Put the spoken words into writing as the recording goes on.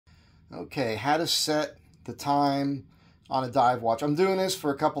Okay, how to set the time on a dive watch. I'm doing this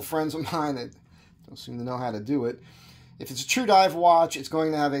for a couple friends of mine that don't seem to know how to do it. If it's a true dive watch, it's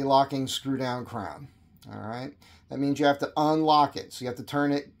going to have a locking screw down crown. All right, that means you have to unlock it. So you have to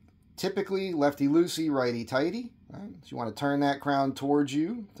turn it typically lefty-loosey, righty-tighty. Right? So you want to turn that crown towards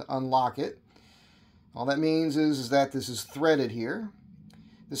you to unlock it. All that means is that this is threaded here.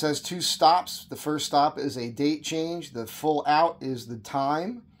 This has two stops. The first stop is a date change. The full out is the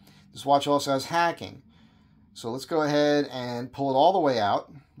time. This watch also has hacking. So let's go ahead and pull it all the way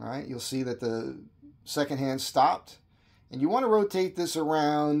out. All right, you'll see that the second hand stopped. And you want to rotate this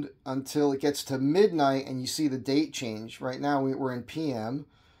around until it gets to midnight and you see the date change. Right now we're in PM.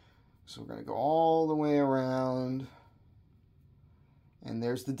 So we're going to go all the way around. And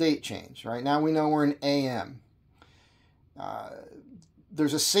there's the date change. Right now we know we're in AM.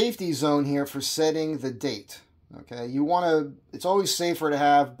 There's a safety zone here for setting the date. Okay, you want to, it's always safer to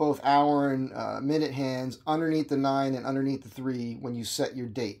have both hour and minute hands underneath the 9 and underneath the 3 when you set your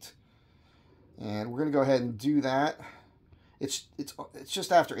date. And we're going to go ahead and do that. It's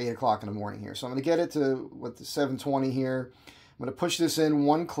just after 8 o'clock in the morning here. So I'm going to get it to what the 7:20 here. I'm going to push this in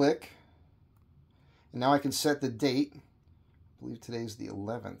one click. And now I can set the date. I believe today's the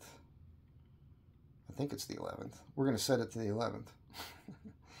 11th. I think it's the 11th. We're going to set it to the 11th.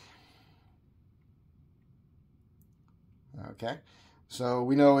 Okay, so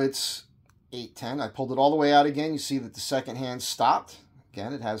we know it's 8:10. I pulled it all the way out again. You see that the second hand stopped.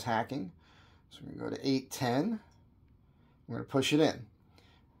 Again, it has hacking. So we're going to go to 8:10. We're going to push it in.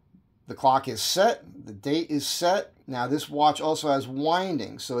 The clock is set. The date is set. Now this watch also has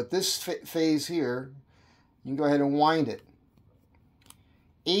winding. So at this phase here, you can go ahead and wind it.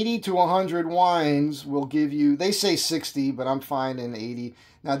 80 to 100 winds will give you, they say 60, but I'm finding 80.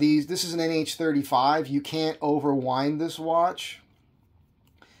 Now this is an NH35. You can't overwind this watch.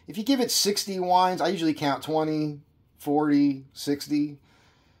 If you give it 60 winds, I usually count 20, 40, 60.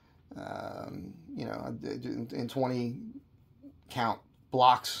 You know, in 20 count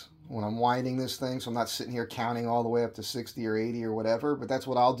blocks when I'm winding this thing. So I'm not sitting here counting all the way up to 60 or 80 or whatever, but that's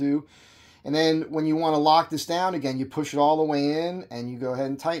what I'll do. And then when you want to lock this down again, you push it all the way in and you go ahead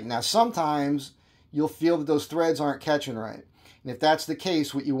and tighten. Now, sometimes you'll feel that those threads aren't catching right. And if that's the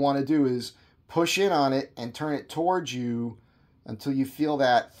case, what you want to do is push in on it and turn it towards you until you feel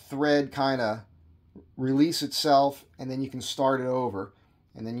that thread kind of release itself, and then you can start it over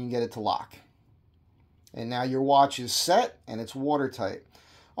and then you can get it to lock. And now your watch is set and it's watertight.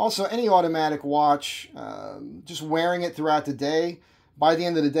 Also, any automatic watch, just wearing it throughout the day, by the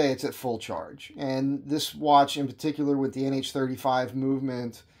end of the day, it's at full charge. And this watch in particular with the NH35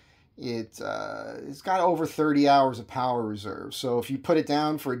 movement, it's got over 30 hours of power reserve. So if you put it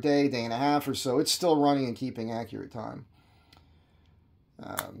down for a day, day and a half or so, it's still running and keeping accurate time.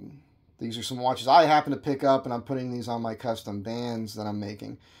 These are some watches I happen to pick up, and I'm putting these on my custom bands that I'm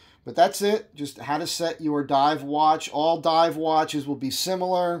making. But that's it. Just how to set your dive watch. All dive watches will be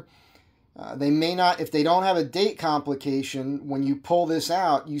similar. They may not, if they don't have a date complication, when you pull this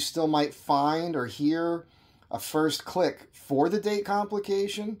out, you still might find or hear a first click for the date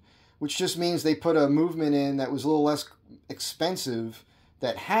complication, which just means they put a movement in that was a little less expensive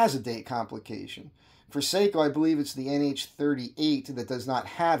that has a date complication. For Seiko, I believe it's the NH38 that does not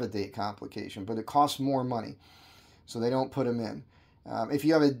have a date complication, but it costs more money, so they don't put them in. If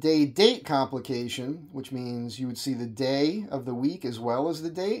you have a day-date complication, which means you would see the day of the week as well as the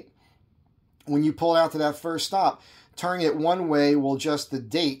date, when you pull it out to that first stop, turning it one way will adjust the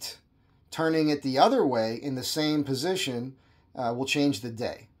date. Turning it the other way in the same position will change the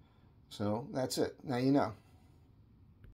day. So that's it. Now you know.